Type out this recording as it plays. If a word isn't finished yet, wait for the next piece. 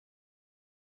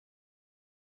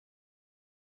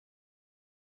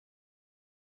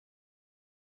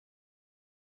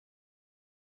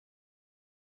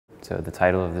So the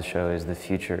title of the show is "The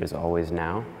Future is Always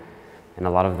Now." And a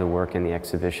lot of the work in the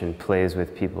exhibition plays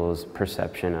with people's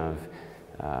perception of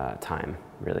time,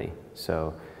 really.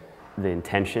 So the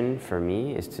intention for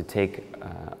me is to take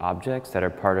objects that are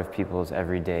part of people's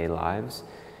everyday lives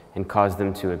and cause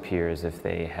them to appear as if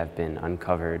they have been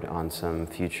uncovered on some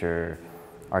future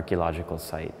archaeological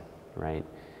site, right?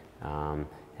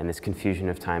 And this confusion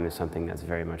of time is something that's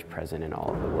very much present in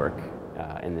all of the work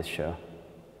in this show.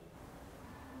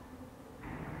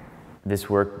 This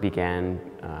work began,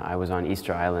 I was on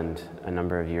Easter Island a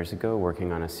number of years ago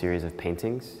working on a series of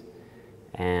paintings,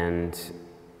 and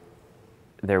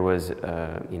there was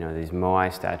these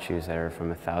Moai statues that are from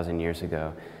 1,000 years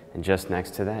ago, and just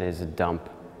next to that is a dump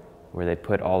where they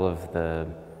put all of the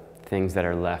things that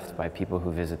are left by people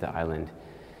who visit the island.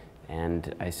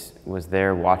 And I was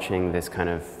there watching this kind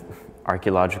of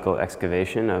archaeological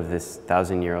excavation of this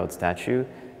 1,000-year-old statue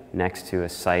next to a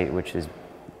site which is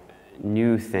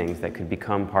new things that could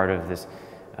become part of this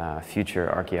future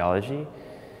archaeology.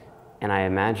 And I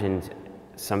imagined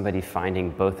somebody finding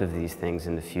both of these things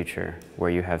in the future, where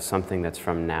you have something that's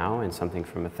from now and something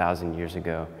from 1,000 years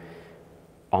ago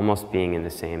almost being in the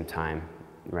same time,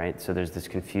 right? So there's this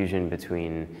confusion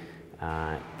between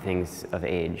things of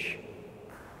age.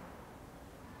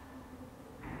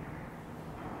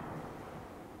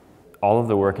 All of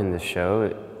the work in this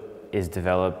show is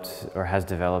developed, or has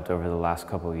developed over the last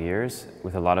couple of years,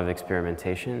 with a lot of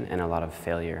experimentation and a lot of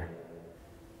failure.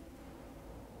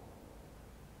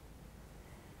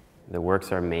 The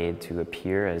works are made to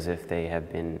appear as if they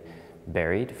have been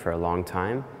buried for a long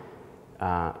time,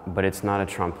 but it's not a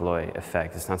trompe-l'oeil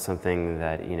effect. It's not something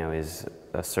that is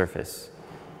a surface.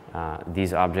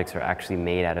 These objects are actually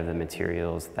made out of the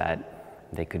materials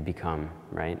that they could become,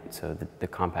 right? So the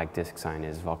compact disc sign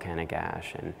is volcanic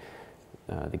ash, and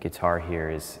the guitar here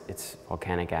it's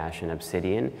volcanic ash and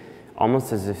obsidian,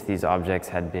 almost as if these objects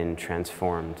had been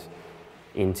transformed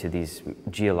into these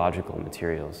geological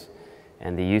materials.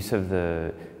 And the use of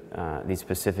these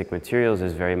specific materials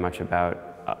is very much about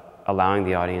allowing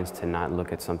the audience to not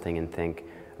look at something and think,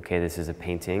 okay, this is a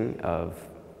painting of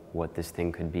what this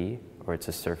thing could be, or it's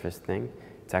a surface thing.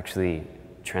 It's actually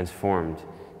transformed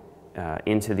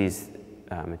into these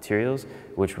materials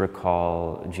which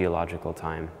recall geological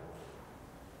time.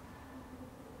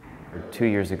 2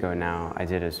 years ago now, I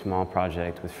did a small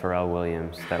project with Pharrell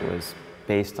Williams that was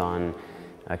based on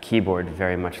a keyboard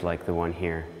very much like the one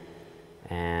here.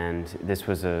 And this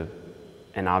was an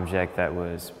object that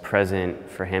was present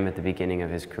for him at the beginning of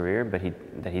his career, but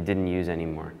that he didn't use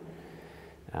anymore.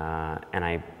 And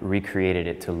I recreated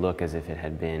it to look as if it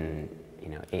had been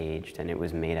aged, and it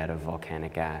was made out of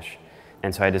volcanic ash.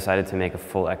 And so I decided to make a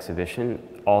full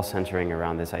exhibition, all centering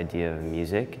around this idea of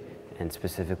music, and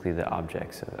specifically the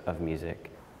objects of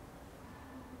music.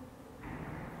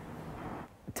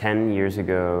 10 years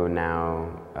ago now,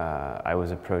 I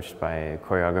was approached by a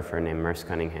choreographer named Merce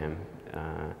Cunningham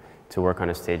to work on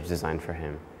a stage design for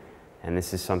him. And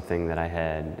this is something that I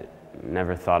had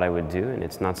never thought I would do, and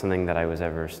it's not something that I was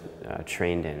ever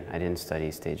trained in. I didn't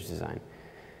study stage design.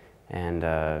 And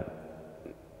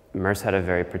Merce had a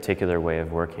very particular way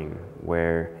of working,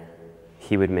 where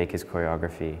he would make his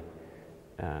choreography.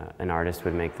 An artist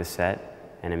would make the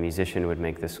set, and a musician would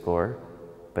make the score,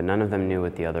 but none of them knew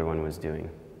what the other one was doing.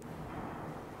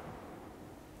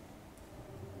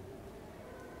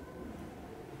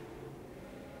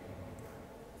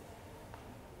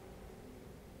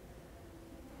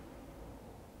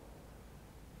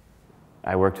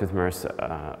 I worked with Merce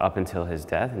up until his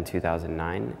death in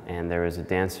 2009, and there was a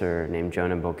dancer named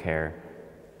Jonah Beaucaire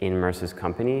in Merce's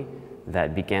company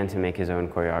that began to make his own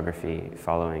choreography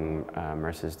following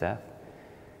Merce's death.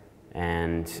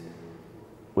 And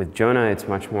with Jonah, it's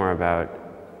much more about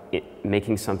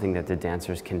making something that the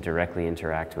dancers can directly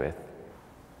interact with,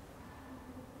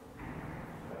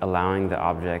 allowing the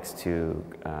objects to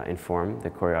inform the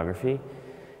choreography.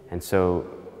 And so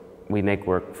we make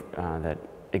work that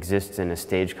exists in a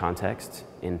stage context,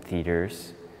 in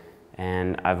theaters.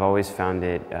 And I've always found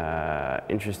it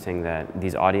interesting that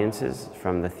these audiences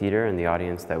from the theater and the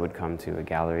audience that would come to a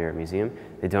gallery or a museum,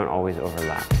 they don't always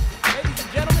overlap.